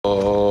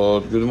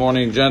Good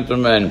morning,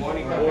 gentlemen.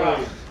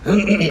 Good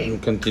morning.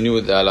 Continue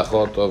with the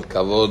halachot of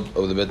kavod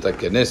of the Bet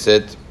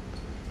HaKnesset.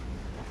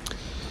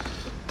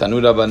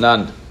 Tanu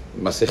Rabbanan,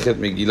 Masechet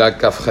Megillah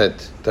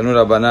Kafchet. Tanu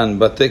Rabbanan,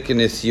 Bate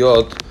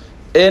Knesiot,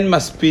 en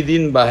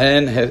maspidin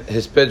bahen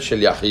hesped shel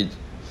yachid.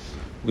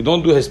 We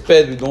don't do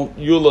hesped, we don't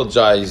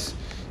eulogize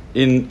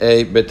in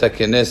a Bet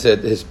HaKnesset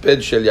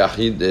hesped shel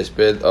yachid, the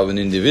hesped of an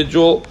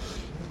individual.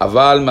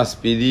 Aval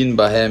maspidin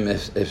bahem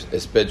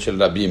hesped shel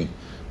rabim.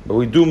 But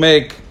we do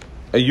make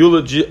a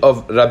eulogy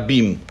of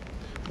Rabim.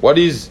 What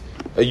is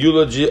a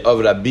eulogy of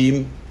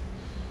Rabim?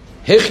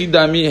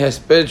 Hechidami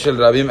hesped shel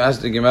Rabim.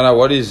 Ask the Gemara,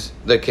 what is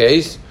the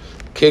case?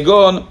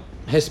 Kegon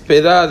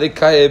hespeda de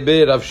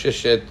kaebe Rav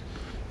Sheshet.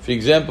 For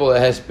example, a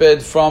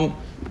hesped from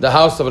the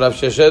house of Rav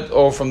Sheshet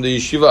or from the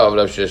yeshiva of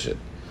Rav Sheshet.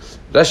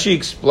 Rashi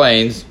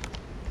explains,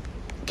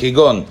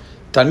 Kegon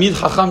Talmid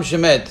Chacham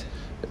shemet,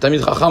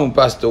 Talmid Chacham who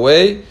passed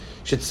away.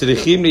 In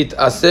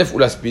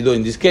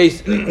this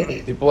case,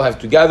 people have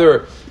to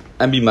gather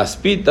and be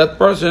maspid. That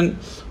person,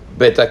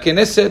 Bet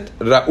HaKnesset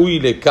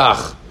ra'ui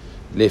lekach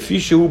lefi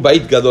shehu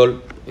bait gadol.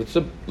 It's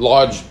a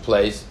large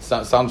place.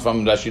 Sounds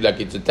from Rashi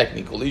like it's a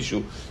technical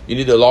issue. You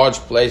need a large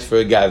place for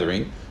a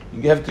gathering.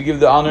 You have to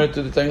give the honor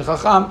to the Talmid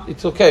Chacham.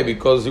 It's okay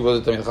because he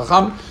was a Talmid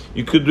Chacham.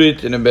 You could do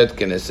it in a Bet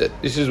Knesset.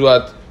 This is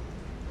what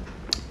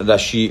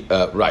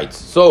Rashi writes.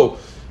 So,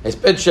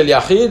 hesped shel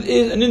yachid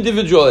is an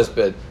individual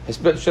hesped.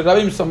 Hesped shel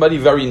rabim is somebody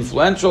very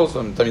influential,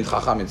 some Talmid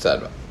Chacham,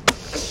 etc.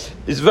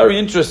 It's very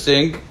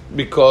interesting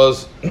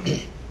because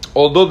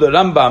although the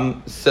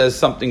Rambam says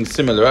something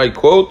similar, I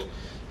quote,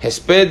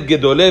 hesped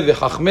gedoleh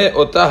v'chachmeh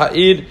ota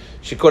ha'ir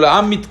shekol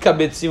ha'am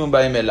mitkabetzim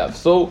u'ba'im elav.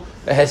 So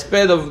a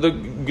hesped of the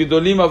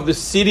gedolim of the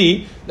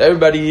city that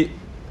everybody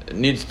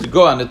needs to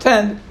go and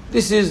attend,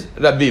 this is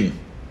rabim.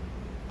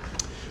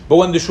 But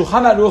when the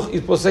Shulchan Aruch is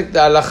posek the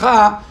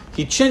halacha,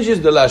 he changes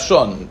the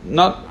lashon,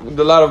 not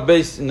the lot of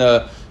base in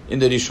the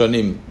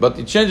Rishonim, but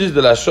he changes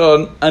the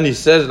lashon and he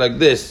says like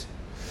this.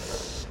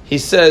 He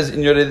says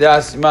in Yoreh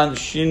De'ah Siman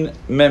Shin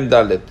Mem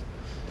Dalet,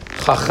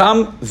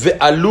 Chacham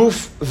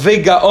ve'aluf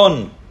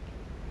ve'gaon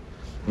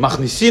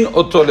machnisin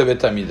oto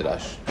lebet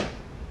HaMidrash.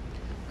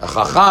 A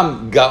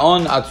Chacham,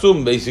 Gaon,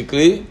 Atzum,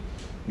 basically,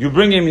 you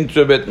bring him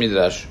into a Bet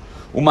Midrash.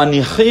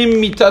 Umanichim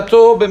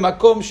mitato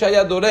b'makom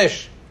shaya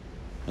doresh.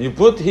 And you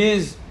put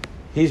his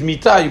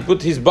mitah, you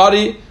put his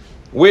body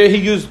where he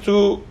used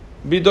to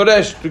be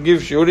doresh, to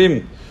give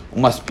shiurim.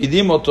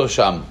 Umaspidim oto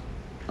sham.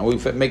 And we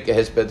make a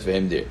hesped for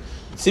him there.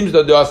 It seems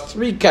that there are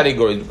three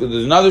categories, because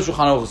there's another Shulchan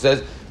Aruch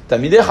says,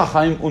 Tamidei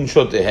Chachamim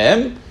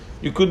unshoteihem,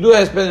 you could do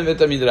hesped in Bet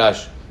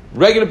HaMidrash.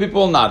 Regular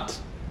people, not.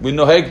 We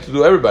know how to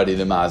do everybody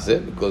the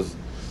maaseh, because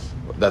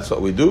that's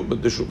what we do,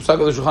 but the Psak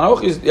of the Shulchan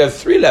Aruch is, you have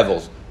three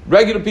levels.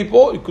 Regular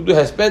people, you could do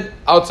hesped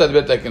outside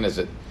Bet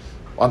HaKnesset.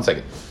 1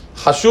 second.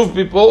 Chashuv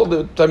people,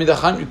 the Talmidei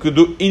Chacham, you could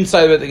do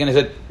inside Bet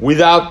HaKnesset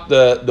without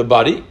the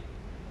body.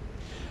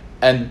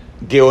 And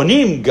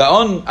Geonim,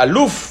 Gaon,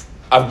 Aluf,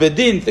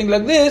 Avbedin, things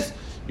like this,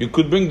 you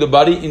could bring the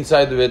body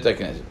inside the Bet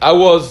HaKnesset. I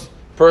was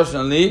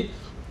personally,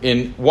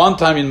 in one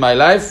time in my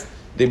life,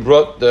 they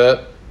brought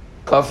the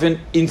coffin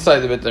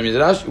inside the Bet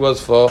HaMidrash. It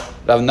was for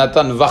Rav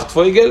Natan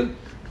Wachtfeugel.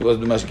 He was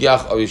the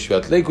Mashgiach of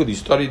Yeshivat Lakewood. He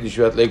studied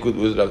Yeshivat Lakewood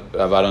with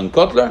Rav Aaron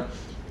Kotler,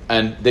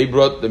 and they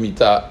brought the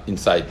mitah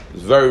inside.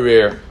 It's very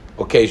rare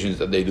occasions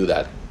that they do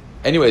that.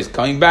 Anyways,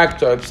 coming back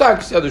to our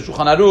Psak, the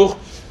Shulchan Aruch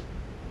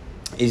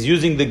is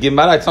using the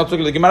Gemara. It's not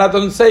talking. The Gemara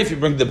doesn't say if you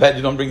bring the bed,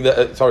 you don't bring the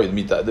the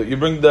mitah. You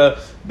bring the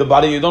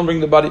body, you don't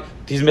bring the body.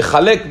 It is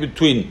mechalek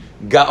between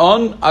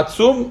Gaon,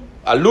 Atzum,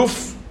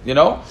 Aluf,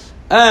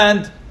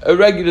 and a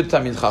regular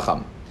Talmid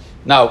Chacham.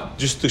 Now,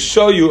 just to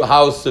show you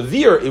how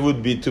severe it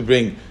would be to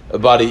bring a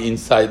body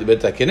inside the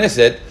Bet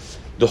HaKnesset,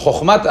 the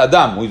Chochmat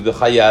Adam, who is the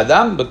Chayei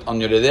Adam, but on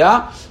Yoreh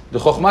De'ah, the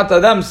Chochmat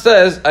Adam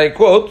says, I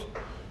quote,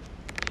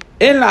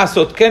 En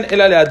la'asot ken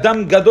ela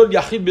le'adam gadol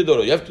yachid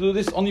bedoro. You have to do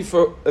this only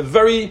for a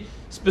very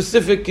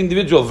specific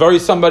individual,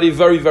 somebody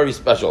very, very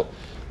special.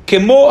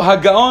 Kemo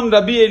hagaon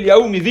Rabbi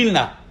Eliyahu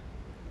mivilna.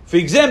 For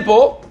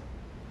example,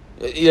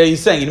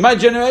 he's saying, in my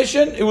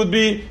generation, it would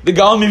be the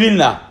Gaon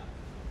mivilna.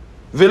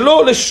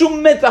 Velo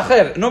leshum met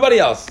acher. Nobody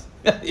else.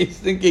 He's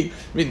thinking,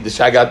 the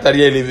Shagat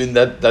Aryeh live in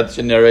that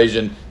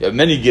generation. You have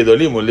many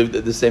Gedolim who lived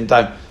at the same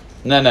time.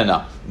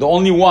 No. The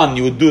only one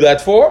you would do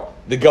that for,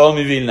 the Gaon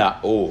mivilna.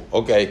 Oh,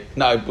 okay.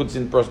 Now it puts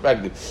in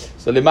perspective.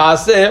 So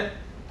Lemaaseh,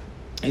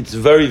 it's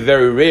very,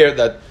 very rare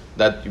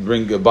that you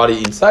bring a body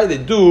inside. They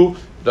do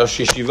Rosh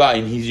Yeshiva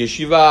in his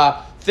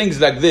yeshiva, things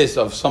like this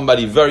of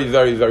somebody very,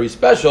 very, very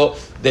special,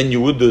 then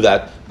you would do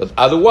that. But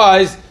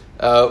otherwise,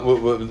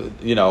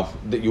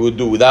 you would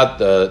do without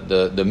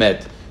the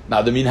met.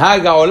 Now, the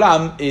Minhag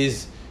HaOlam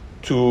is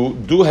to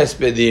do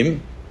hespedim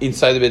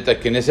inside the Bet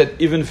HaKnesset,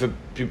 even for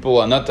people who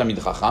are not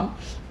Talmid Chacham.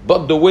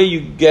 But the way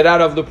you get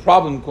out of the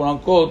problem, quote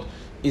unquote,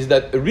 is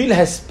that a real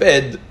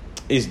hesped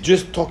is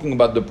just talking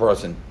about the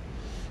person.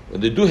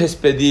 When they do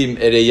hespedim,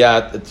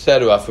 ereyat,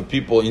 etc., for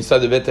people inside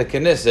the Bet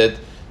HaKnesset,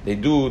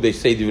 they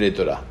say Divrei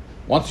Torah.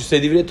 Once you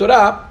say Divrei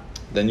Torah,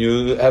 then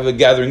you have a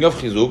gathering of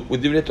Chizuk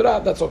with Divrei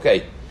Torah, that's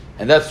okay.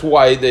 And that's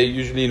why they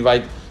usually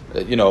invite,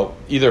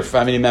 either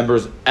family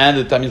members and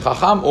the Talmid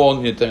Chacham or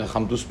the Talmid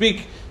Chacham to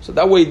speak. So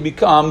that way it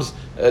becomes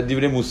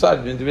Divrei Musar,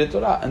 Divrei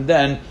Torah, and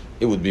then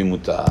it would be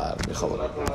mutar.